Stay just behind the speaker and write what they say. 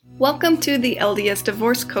Welcome to the LDS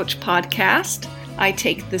Divorce Coach podcast. I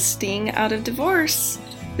take the sting out of divorce.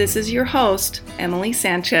 This is your host, Emily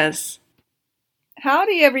Sanchez.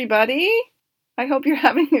 Howdy, everybody. I hope you're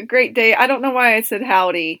having a great day. I don't know why I said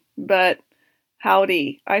howdy, but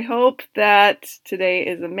howdy. I hope that today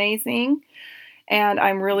is amazing, and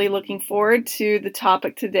I'm really looking forward to the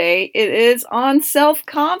topic today. It is on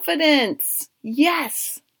self-confidence.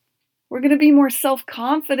 Yes, we're going to be more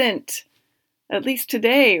self-confident. At least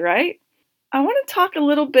today, right? I want to talk a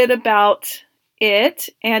little bit about it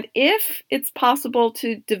and if it's possible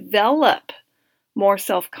to develop more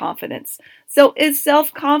self-confidence. So is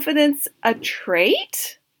self-confidence a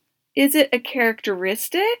trait? Is it a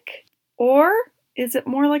characteristic? Or is it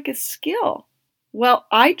more like a skill? Well,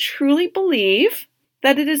 I truly believe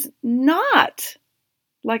that it is not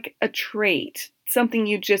like a trait, something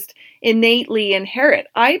you just innately inherit.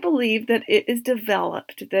 I believe that it is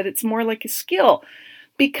developed, that it's more like a skill.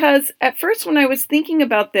 Because at first when I was thinking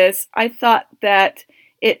about this, I thought that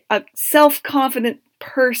a self-confident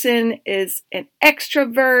person is an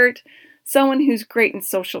extrovert, someone who's great in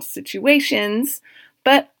social situations.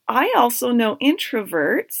 But I also know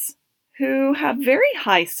introverts who have very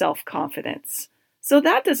high self-confidence. So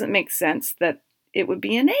that doesn't make sense that it would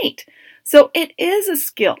be innate. So it is a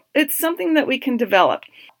skill. It's something that we can develop.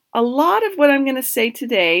 A lot of what I'm going to say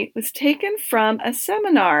today was taken from a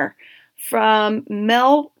seminar from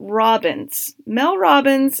Mel Robbins. Mel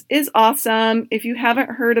Robbins is awesome. If you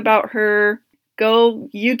haven't heard about her, go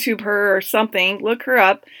YouTube her or something. Look her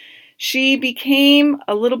up. She became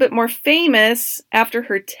a little bit more famous after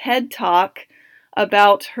her TED Talk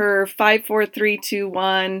about her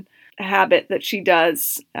 5-4-3-2-1 habit that she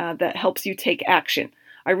does that helps you take action.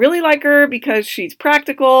 I really like her because she's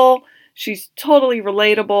practical, she's totally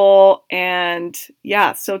relatable, and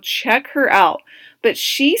yeah, so check her out. But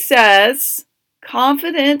she says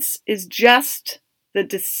confidence is just the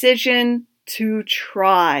decision to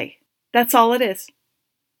try. That's all it is.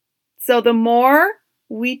 So the more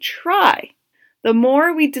we try, the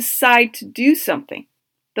more we decide to do something,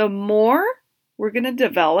 the more we're going to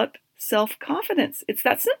develop self-confidence. It's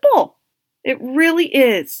that simple. It really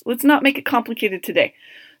is. Let's not make it complicated today.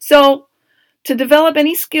 So, to develop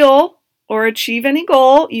any skill or achieve any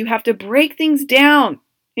goal, you have to break things down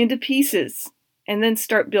into pieces and then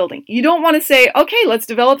start building. You don't want to say, okay, let's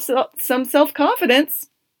develop some self-confidence.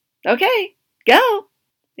 Okay, go.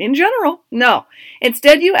 In general. No.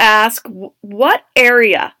 Instead, you ask, what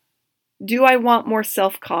area do I want more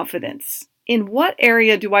self-confidence? In what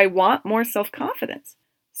area do I want more self-confidence?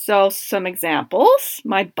 So some examples,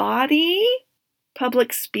 my body,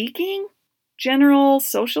 public speaking, general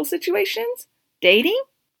social situations, dating,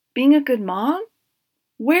 being a good mom.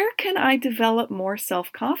 Where can I develop more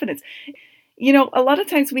self-confidence? You know, a lot of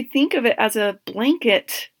times we think of it as a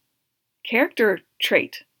blanket character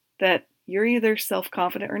trait that you're either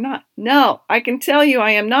self-confident or not. No, I can tell you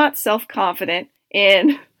I am not self-confident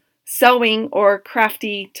in sewing or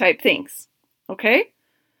crafty type things. Okay?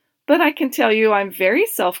 But I can tell you I'm very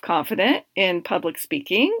self-confident in public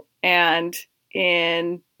speaking and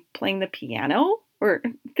in playing the piano or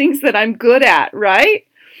things that I'm good at, right?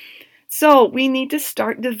 So we need to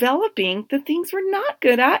start developing the things we're not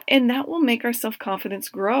good at, and that will make our self-confidence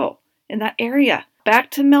grow in that area. Back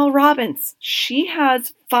to Mel Robbins. She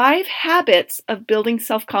has 5 habits of building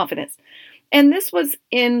self-confidence. And this was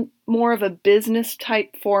in more of a business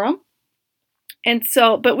type forum. And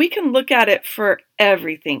so, but we can look at it for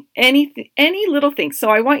everything, any little thing. So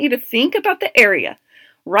I want you to think about the area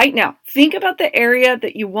right now. Think about the area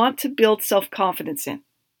that you want to build self-confidence in.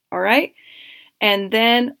 All right. And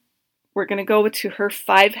then we're going to go to her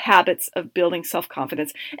 5 habits of building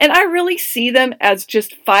self-confidence. And I really see them as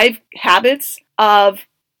just 5 habits of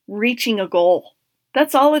reaching a goal.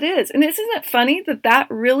 That's all it is. And isn't it funny that that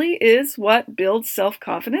really is what builds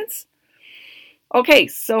self-confidence? Okay,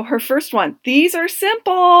 so her first one. These are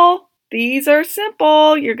simple. These are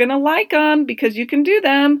simple. You're going to like them because you can do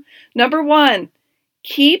them. Number 1,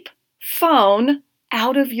 keep phone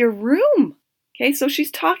out of your room. Okay, so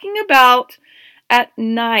she's talking about at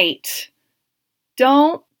night.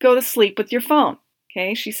 Don't go to sleep with your phone.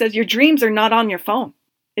 Okay, she says your dreams are not on your phone.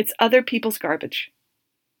 It's other people's garbage.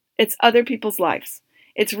 It's other people's lives.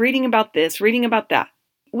 It's reading about this, reading about that.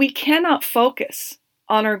 We cannot focus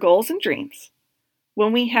on our goals and dreams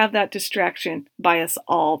when we have that distraction by us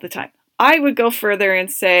all the time. I would go further and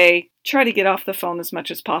say, try to get off the phone as much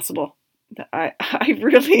as possible. I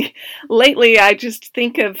really, lately, I just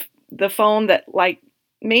think of the phone that like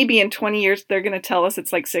maybe in 20 years, they're going to tell us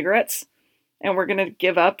it's like cigarettes and we're going to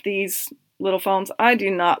give up these little phones. I do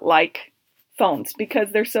not like phones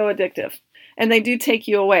because they're so addictive. and they do take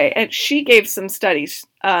you away. And she gave some studies.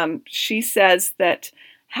 She says that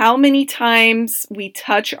how many times we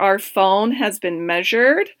touch our phone has been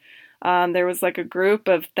measured. There was like a group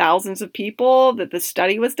of thousands of people that the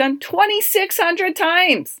study was done. 2,600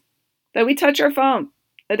 times that we touch our phone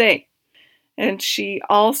a day. And she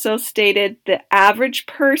also stated the average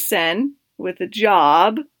person with a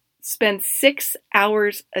job spends 6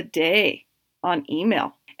 hours a day on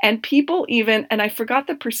email. And people even, and I forgot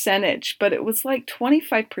the percentage, but it was like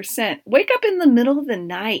 25%, wake up in the middle of the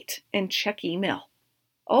night and check email.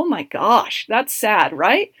 Oh my gosh, that's sad,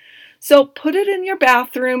 right? So put it in your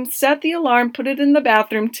bathroom, set the alarm, put it in the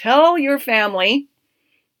bathroom, tell your family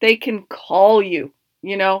they can call you,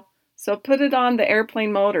 So put it on the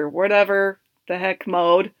airplane mode or whatever the heck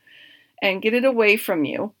mode and get it away from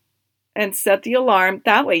you and set the alarm.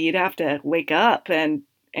 That way you'd have to wake up and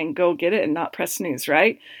go get it and not press snooze,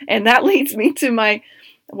 right? And that leads me to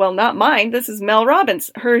not mine, this is Mel Robbins,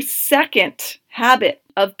 her second habit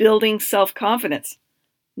of building self-confidence.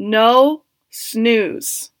 No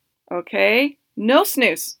snooze, okay? No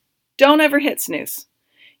snooze. Don't ever hit snooze.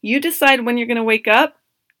 You decide when you're going to wake up,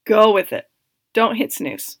 go with it. Don't hit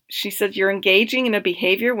snooze. She said you're engaging in a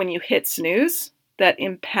behavior when you hit snooze that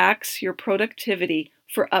impacts your productivity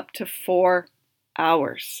for up to 4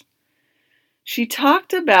 hours. She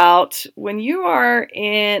talked about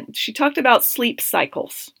sleep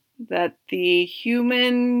cycles, that the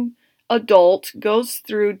human adult goes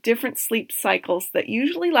through different sleep cycles that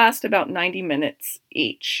usually last about 90 minutes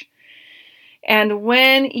each. And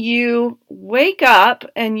when you wake up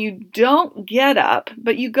and you don't get up,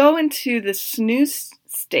 but you go into the snooze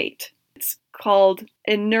state, it's called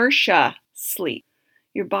inertia sleep.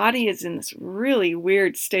 Your body is in this really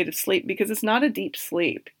weird state of sleep because it's not a deep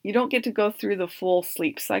sleep. You don't get to go through the full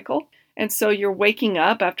sleep cycle. And so you're waking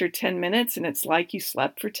up after 10 minutes and it's like you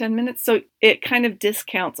slept for 10 minutes. So it kind of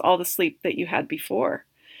discounts all the sleep that you had before.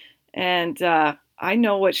 And I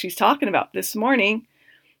know what she's talking about. This morning,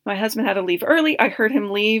 my husband had to leave early. I heard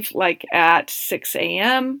him leave like at 6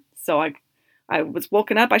 a.m. So I was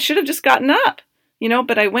woken up. I should have just gotten up,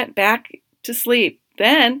 but I went back to sleep.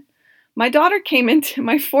 Then my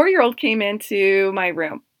 4-year-old came into my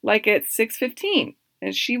room like at 6:15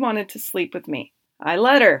 and she wanted to sleep with me. I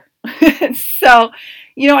let her. So,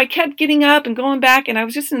 I kept getting up and going back and I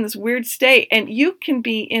was just in this weird state. And you can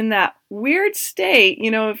be in that weird state,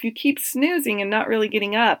 if you keep snoozing and not really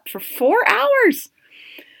getting up for 4 hours.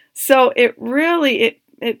 So it really,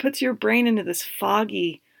 it puts your brain into this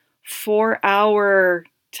foggy 4-hour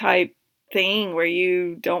type thing where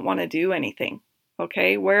you don't want to do anything.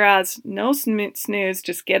 Okay. Whereas no snooze,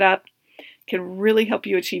 just get up, can really help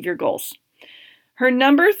you achieve your goals. Her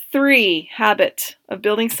number 3 habit of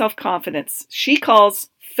building self-confidence, she calls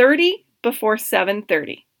 30 before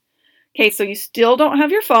 7:30. Okay. So you still don't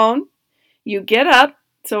have your phone. You get up.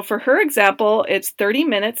 So for her example, it's 30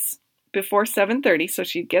 minutes before 7:30. So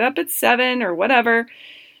she'd get up at 7 or whatever.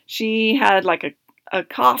 She had like a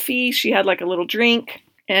coffee. She had like a little drink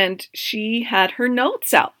and she had her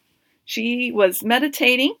notes out. She was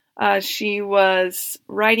meditating. She was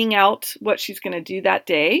writing out what she's going to do that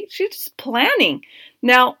day. She's just planning.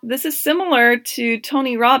 Now, this is similar to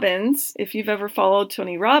Tony Robbins. If you've ever followed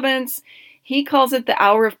Tony Robbins, he calls it the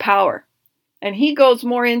hour of power. And he goes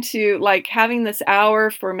more into like having this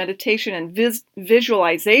hour for meditation and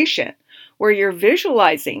visualization, where you're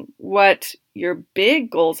visualizing what your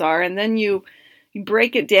big goals are. And then you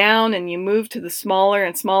break it down and you move to the smaller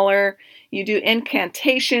and smaller. You do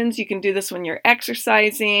incantations. You can do this when you're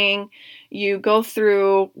exercising. You go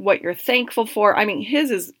through what you're thankful for. I mean,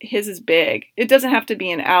 his is big. It doesn't have to be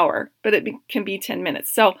an hour, but it can be 10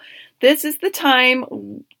 minutes. So this is the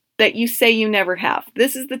time that you say you never have.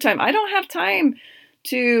 This is the time. I don't have time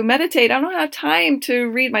to meditate. I don't have time to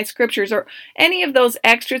read my scriptures or any of those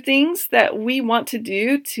extra things that we want to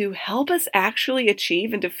do to help us actually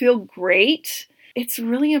achieve and to feel great. It's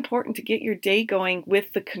really important to get your day going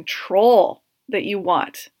with the control that you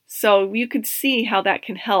want. So you could see how that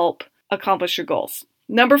can help accomplish your goals.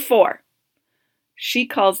 Number 4, she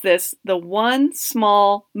calls this the one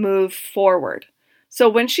small move forward. So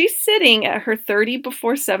when she's sitting at her 30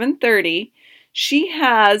 before 7:30, she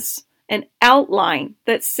has an outline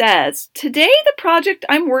that says, today the project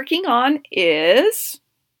I'm working on is ...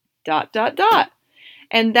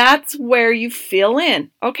 And that's where you fill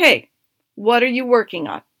in. Okay, what are you working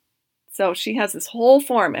on? So she has this whole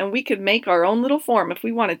form, and we could make our own little form if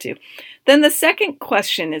we wanted to. Then the second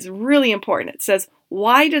question is really important. It says,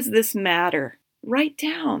 why does this matter? Write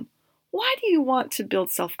down. Why do you want to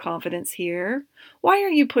build self-confidence here? Why are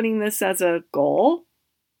you putting this as a goal?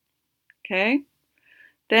 Okay.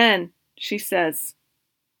 Then she says,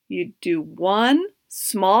 you do one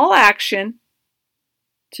small action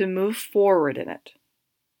to move forward in it.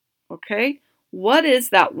 Okay? What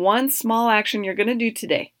is that one small action you're going to do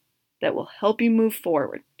today that will help you move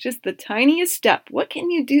forward? Just the tiniest step. What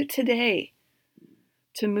can you do today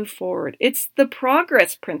to move forward? It's the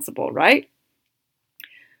progress principle, right?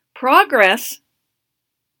 Progress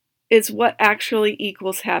is what actually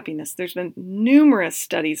equals happiness. There's been numerous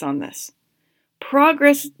studies on this.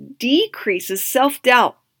 Progress decreases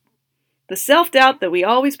self-doubt. The self-doubt that we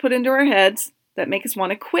always put into our heads that make us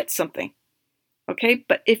want to quit something. Okay,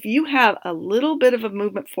 but if you have a little bit of a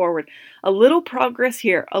movement forward, a little progress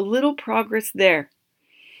here, a little progress there,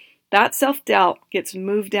 that self-doubt gets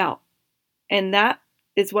moved out. And that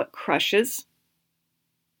is what crushes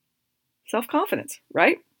self-confidence,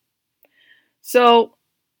 right? So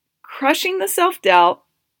crushing the self-doubt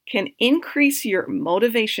can increase your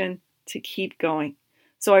motivation to keep going.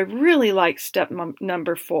 So I really like step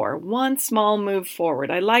number 4, one small move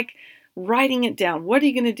forward. I like writing it down. What are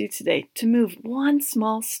you going to do today to move one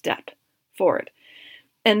small step forward?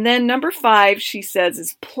 And then number 5, she says,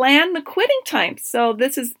 is plan the quitting time. So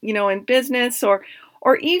this is, in business or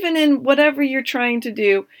even in whatever you're trying to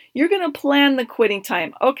do, you're going to plan the quitting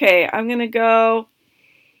time. Okay, I'm going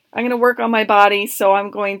to work on my body, so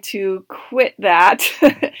I'm going to quit that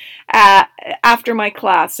after my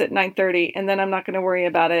class at 9:30, and then I'm not going to worry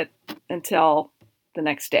about it until the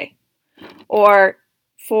next day. Or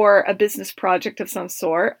for a business project of some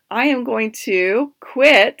sort, I am going to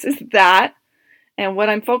quit that and what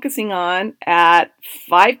I'm focusing on at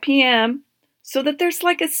 5 p.m. so that there's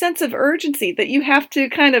like a sense of urgency that you have to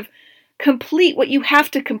kind of complete what you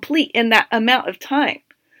have to complete in that amount of time.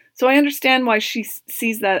 So I understand why she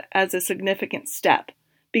sees that as a significant step,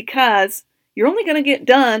 because you're only going to get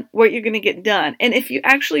done what you're going to get done. And if you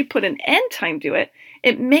actually put an end time to it,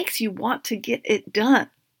 it makes you want to get it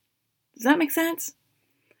done. Does that make sense?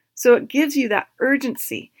 So it gives you that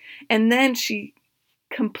urgency. And then she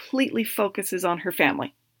completely focuses on her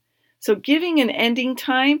family. So giving an ending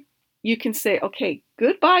time, you can say, okay,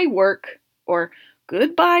 goodbye work or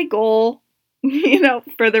goodbye goal,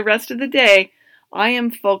 for the rest of the day. I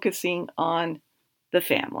am focusing on the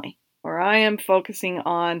family, or I am focusing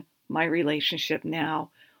on my relationship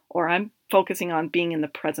now, or I'm focusing on being in the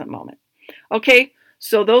present moment. Okay,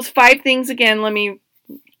 so those 5 things again, let me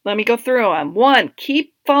go through them. 1,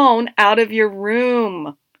 keep phone out of your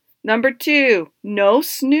room. Number 2, no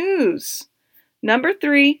snooze. Number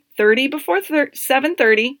 3, 30 before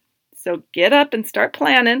 7:30. So get up and start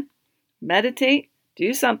planning, meditate,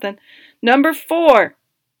 do something. Number 4,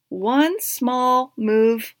 one small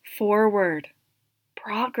move forward.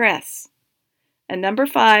 Progress. And number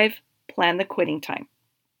 5, plan the quitting time.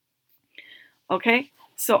 Okay,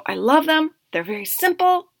 so I love them. They're very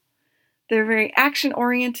simple. They're very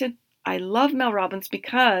action-oriented. I love Mel Robbins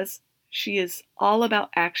because she is all about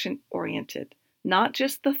action-oriented. Not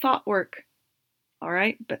just the thought work, all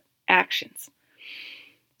right, but actions.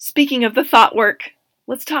 Speaking of the thought work,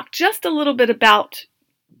 let's talk just a little bit about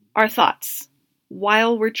our thoughts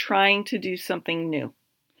while we're trying to do something new.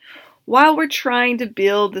 While we're trying to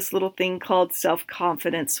build this little thing called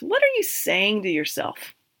self-confidence, what are you saying to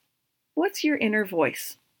yourself? What's your inner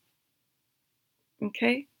voice?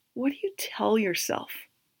 Okay, what do you tell yourself?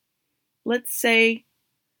 Let's say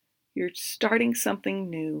you're starting something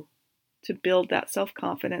new to build that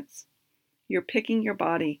self-confidence. You're picking your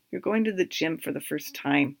body. You're going to the gym for the first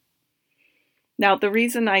time. Now, the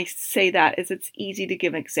reason I say that is it's easy to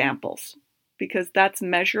give examples because that's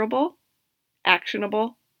measurable,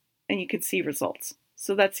 actionable, and you can see results.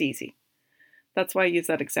 So that's easy. That's why I use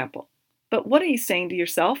that example. But what are you saying to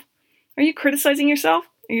yourself? Are you criticizing yourself?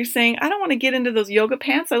 Are you saying, I don't want to get into those yoga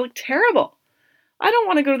pants. I look terrible. I don't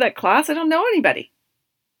want to go to that class. I don't know anybody.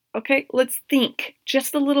 Okay, let's think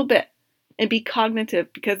just a little bit and be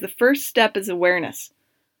cognitive, because the first step is awareness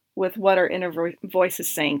with what our inner voice is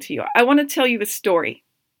saying to you. I want to tell you a story,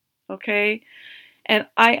 okay? And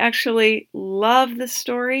I actually love this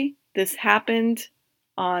story. This happened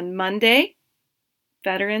on Monday,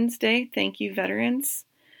 Veterans Day. Thank you, veterans.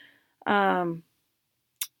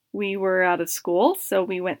 We were out of school, so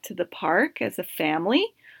we went to the park as a family.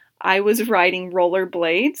 I was riding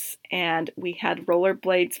rollerblades, and we had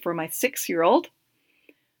rollerblades for my 6-year-old,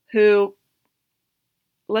 who,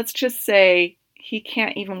 let's just say, he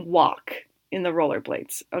can't even walk in the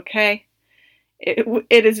rollerblades, okay?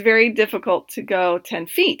 It is very difficult to go 10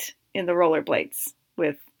 feet in the rollerblades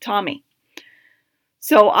with Tommy.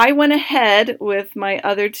 So I went ahead with my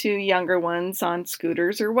other 2 younger ones on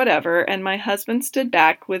scooters or whatever, and my husband stood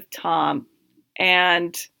back with Tom.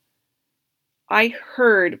 And I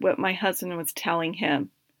heard what my husband was telling him.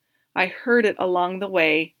 I heard it along the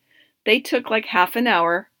way. They took like half an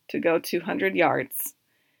hour to go 200 yards.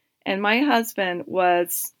 And my husband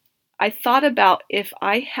I thought about if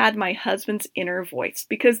I had my husband's inner voice,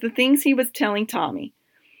 because the things he was telling Tommy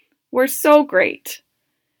were so great.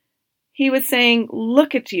 He was saying,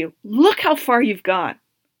 look at you. Look how far you've gone.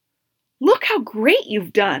 Look how great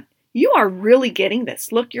you've done. You are really getting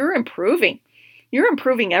this. Look, you're improving. You're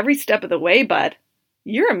improving every step of the way, bud.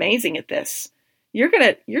 You're amazing at this. You're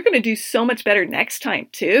gonna do so much better next time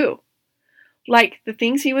too. Like, the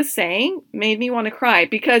things he was saying made me want to cry,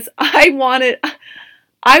 because I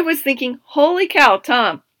was thinking, holy cow,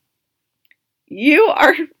 Tom,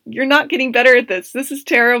 you're not getting better at this. This is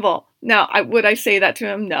terrible. Now, would I say that to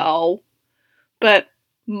him? No. But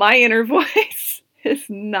my inner voice is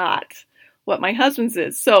not what my husband's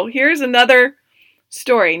is. So here's another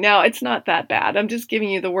story. Now, it's not that bad. I'm just giving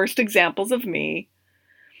you the worst examples of me.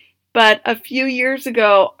 But a few years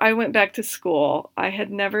ago, I went back to school. I had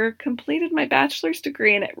never completed my bachelor's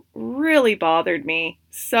degree, and it really bothered me.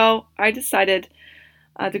 So I decided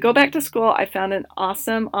to go back to school. I found an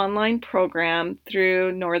awesome online program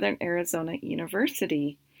through Northern Arizona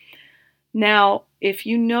University. Now, if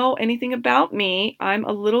you know anything about me, I'm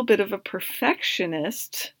a little bit of a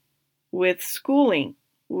perfectionist with schooling,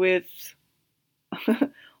 with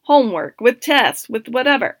homework, with tests, with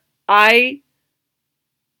whatever. I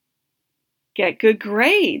get good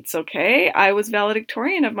grades, okay? I was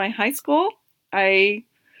valedictorian of my high school. I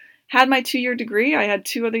had my 2-year degree. I had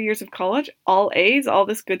 2 other years of college, all A's, all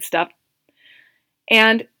this good stuff.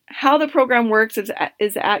 And how the program works is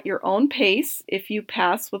at your own pace. If you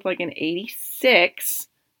pass with like an 86,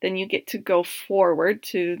 then you get to go forward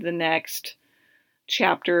to the next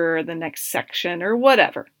chapter or the next section or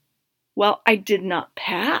whatever. Well, I did not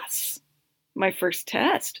pass my first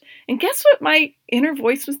test. And guess what my inner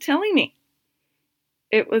voice was telling me?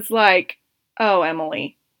 It was like, oh,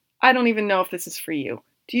 Emily, I don't even know if this is for you.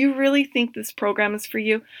 Do you really think this program is for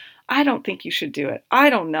you? I don't think you should do it. I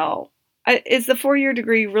don't know. Is the 4-year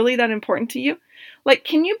degree really that important to you? Like,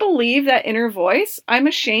 can you believe that inner voice? I'm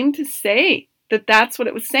ashamed to say that that's what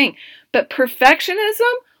it was saying. But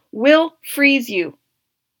perfectionism will freeze you.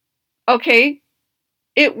 Okay?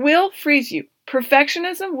 It will freeze you.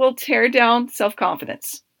 Perfectionism will tear down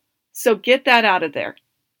self-confidence. So get that out of there.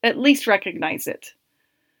 At least recognize it.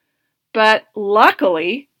 But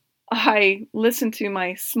luckily, I listened to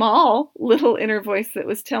my small little inner voice that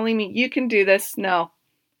was telling me, you can do this. No,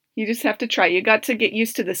 you just have to try. You got to get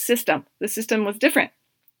used to the system. The system was different.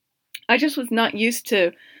 I just was not used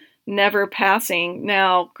to never passing.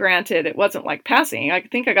 Now, granted, it wasn't like passing. I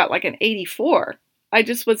think I got like an 84. I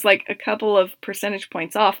just was like a couple of percentage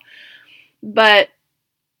points off. But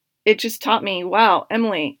it just taught me, wow,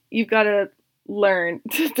 Emily, you've got to learn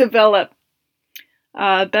to develop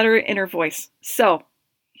a better inner voice. So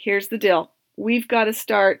here's the deal. We've got to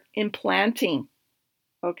start implanting,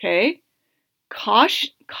 okay?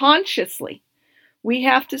 Consciously. We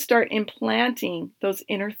have to start implanting those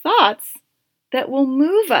inner thoughts that will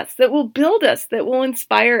move us, that will build us, that will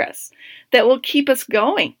inspire us, that will keep us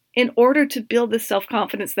going in order to build the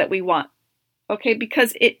self-confidence that we want. Okay?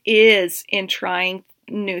 Because it is in trying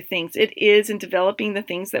new things. It is in developing the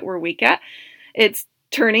things that we're weak at. It's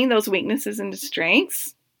turning those weaknesses into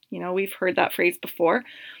strengths. You know, we've heard that phrase before,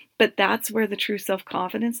 but that's where the true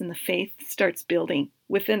self-confidence and the faith starts building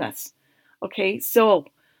within us. Okay, so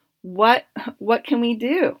what can we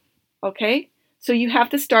do? Okay, so you have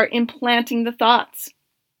to start implanting the thoughts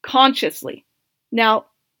consciously. Now,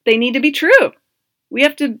 they need to be true. We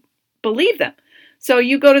have to believe them. So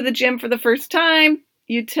you go to the gym for the first time,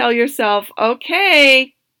 you tell yourself,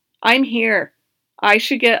 okay, I'm here. I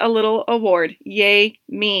should get a little award. Yay,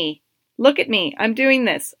 me. Look at me. I'm doing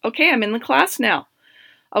this. Okay, I'm in the class now.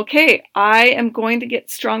 Okay, I am going to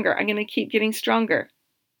get stronger. I'm going to keep getting stronger.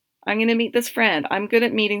 I'm going to meet this friend. I'm good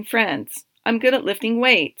at meeting friends. I'm good at lifting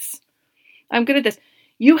weights. I'm good at this.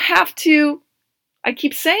 You have to, I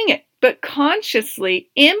keep saying it, but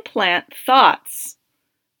consciously implant thoughts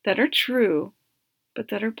that are true, but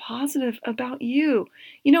that are positive about you.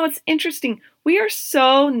 You know, it's interesting. We are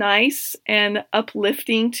so nice and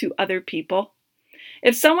uplifting to other people.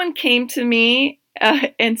 If someone came to me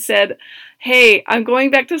and said, hey, I'm going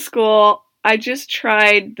back to school. I just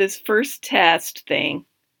tried this first test thing.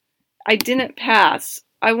 I didn't pass.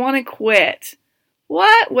 I want to quit.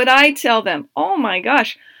 What would I tell them? Oh my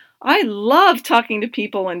gosh. I love talking to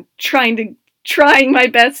people and trying my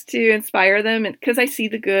best to inspire them because I see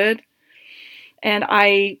the good. And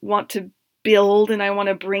I want to build and I want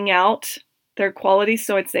to bring out their qualities.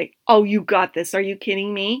 So I'd say, oh, you got this. Are you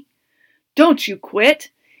kidding me? Don't you quit.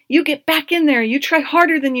 You get back in there. You try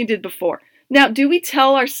harder than you did before. Now, do we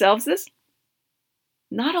tell ourselves this?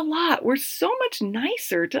 Not a lot. We're so much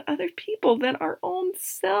nicer to other people than our own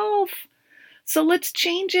self. So let's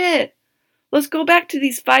change it. Let's go back to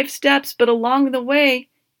these 5 steps, but along the way,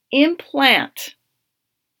 implant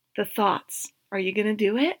the thoughts. Are you going to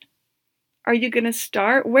do it? Are you going to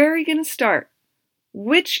start? Where are you going to start?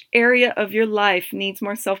 Which area of your life needs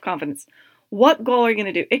more self-confidence? What goal are you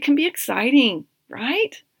going to do? It can be exciting,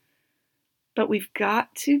 right? But we've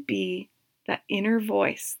got to be that inner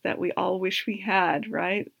voice that we all wish we had,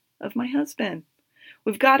 right? Of my husband.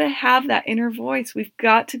 We've got to have that inner voice. We've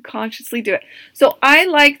got to consciously do it. So I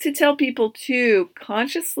like to tell people to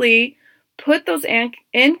consciously put those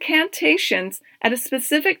incantations at a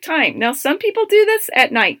specific time. Now, some people do this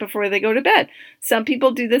at night before they go to bed. Some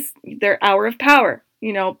people do this their hour of power.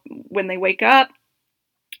 When they wake up,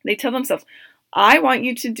 they tell themselves, I want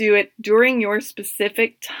you to do it during your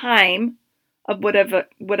specific time of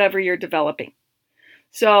whatever you're developing.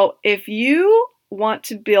 So if you want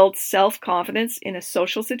to build self-confidence in a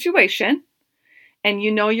social situation and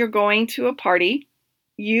you're going to a party,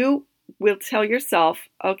 you will tell yourself,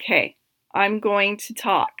 okay, I'm going to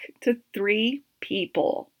talk to 3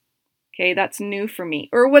 people. Okay, that's new for me.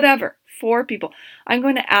 Or whatever, 4 people. I'm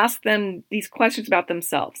going to ask them these questions about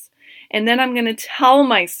themselves. And then I'm going to tell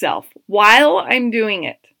myself while I'm doing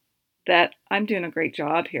it that I'm doing a great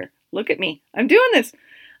job here. Look at me. I'm doing this.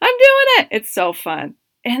 I'm doing it. It's so fun.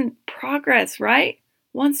 And progress, right?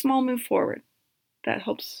 One small move forward. That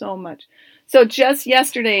helps so much. So just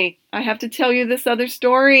yesterday, I have to tell you this other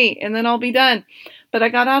story and then I'll be done. But I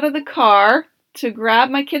got out of the car to grab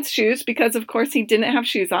my kid's shoes because, of course, he didn't have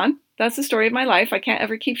shoes on. That's the story of my life. I can't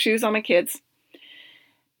ever keep shoes on my kids.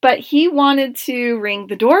 But he wanted to ring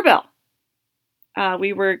the doorbell.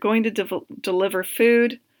 We were going to deliver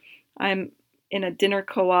food. I'm in a dinner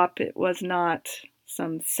co-op. It was not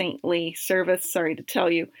some saintly service, sorry to tell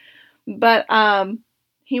you. But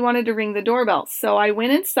he wanted to ring the doorbell. So I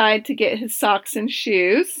went inside to get his socks and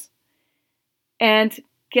shoes. And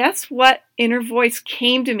guess what inner voice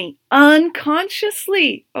came to me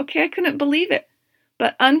unconsciously? Okay, I couldn't believe it.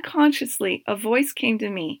 But unconsciously, a voice came to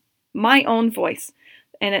me, my own voice.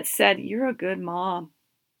 And it said, you're a good mom.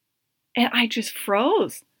 And I just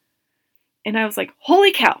froze. And I was like,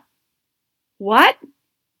 holy cow. What?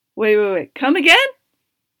 Wait. Come again?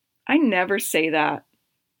 I never say that.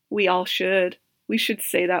 We all should. We should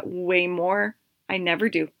say that way more. I never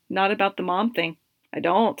do. Not about the mom thing. I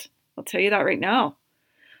don't. I'll tell you that right now.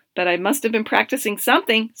 But I must have been practicing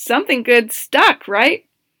something. Something good stuck, right?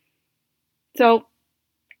 So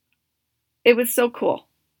it was so cool.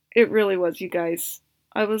 It really was, you guys.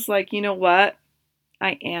 I was like, you know what?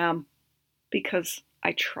 I am. Because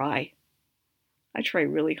I try. I try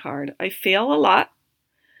really hard. I fail a lot.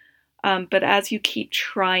 But as you keep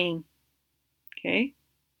trying, okay?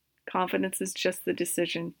 Confidence is just the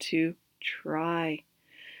decision to try.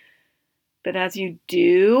 But as you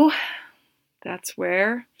do, that's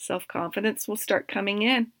where self-confidence will start coming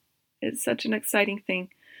in. It's such an exciting thing.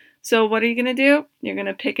 So what are you going to do? You're going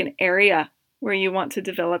to pick an area where you want to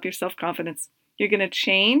develop your self-confidence. You're going to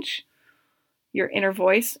change your inner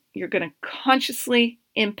voice. You're going to consciously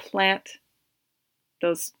implant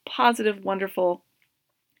those positive, wonderful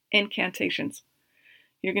incantations.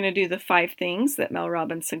 You're going to do the 5 things that Mel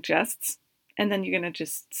Robbins suggests. And then you're going to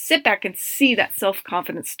just sit back and see that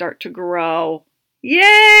self-confidence start to grow.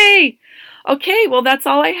 Yay! Okay, well, that's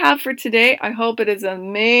all I have for today. I hope it is an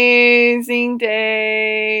amazing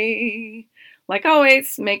day. Like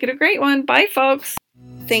always, make it a great one. Bye, folks.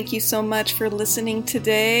 Thank you so much for listening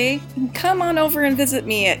today. Come on over and visit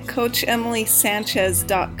me at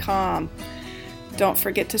CoachEmilySanchez.com. Don't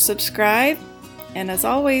forget to subscribe. And as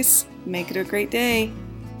always, make it a great day.